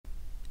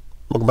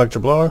Welcome back to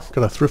Blar.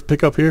 Got a thrift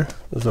pickup here.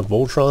 This is a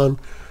Voltron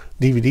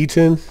DVD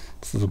tin.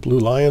 This is a Blue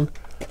Lion.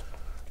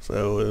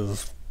 So it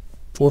was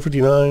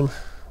 $4.59.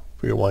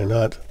 Figure why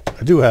not.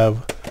 I do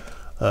have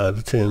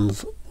the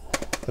tins,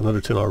 another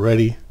tin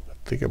already. I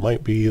think it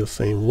might be the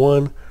same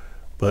one,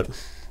 but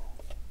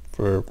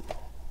for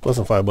less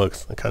than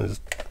 $5, I kind of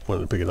just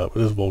wanted to pick it up.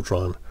 It is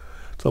Voltron.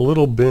 It's a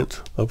little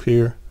bent up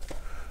here,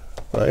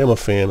 but I am a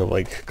fan of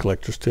like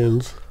collector's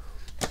tins.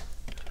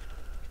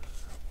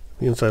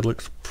 The inside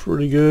looks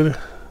pretty good,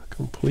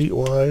 complete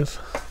wise.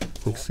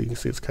 You can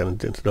see it's kind of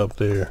dented up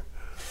there,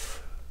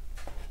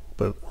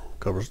 but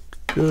cover's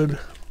good.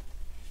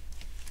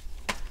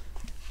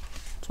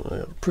 So I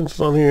have prints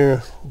on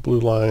here, Blue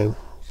Lion,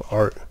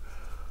 art.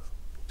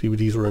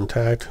 DVDs were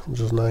intact, which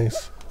is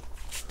nice.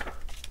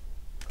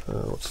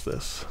 What's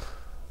this?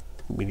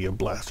 Media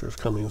Blasters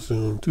coming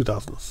soon,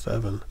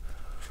 2007.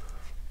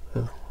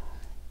 Yeah.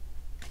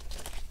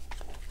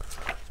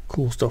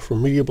 Cool stuff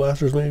from Media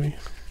Blasters, maybe.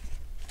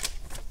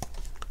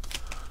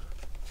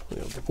 We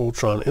have the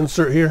Voltron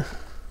insert here.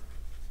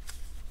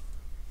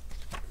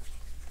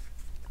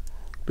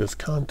 This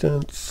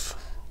contents,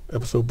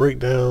 episode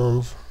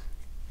breakdowns.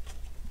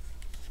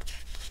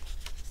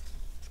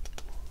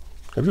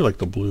 I do like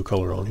the blue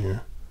color on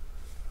here.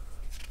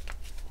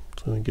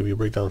 So they give you a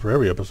breakdown for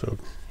every episode.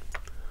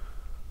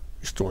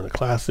 Restoring a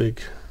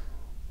classic.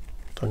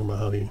 Talking about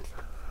how they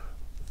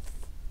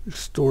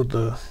restored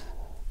the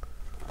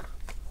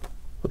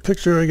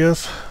picture, I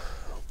guess.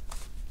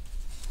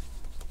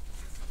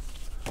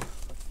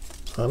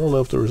 I don't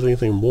know if there was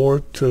anything more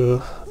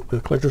to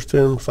the collector's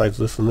tin besides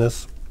this and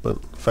this,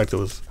 but the fact it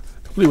was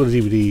complete with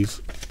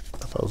DVDs,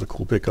 I thought it was a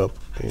cool pickup.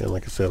 And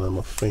like I said, I'm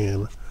a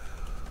fan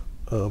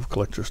of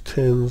collector's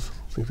tins.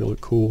 I think they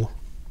look cool.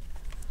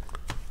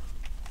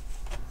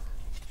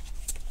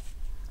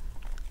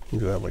 You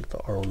do have like the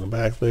R on the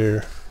back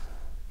there.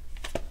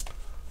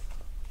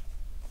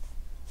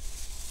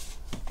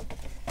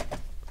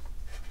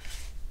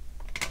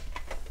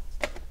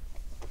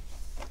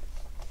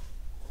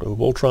 So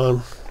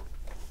Voltron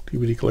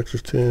DVD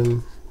collector's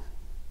tin,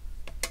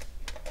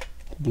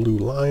 Blue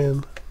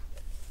Lion.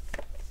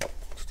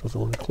 This doesn't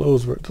want to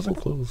close, but it doesn't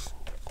close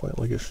quite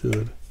like it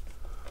should.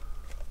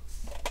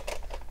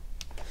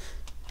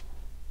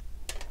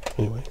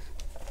 Anyway,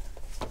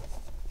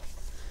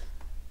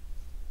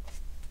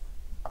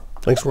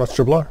 thanks for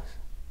watching Blar.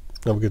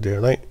 Have a good day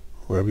or night,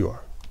 wherever you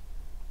are.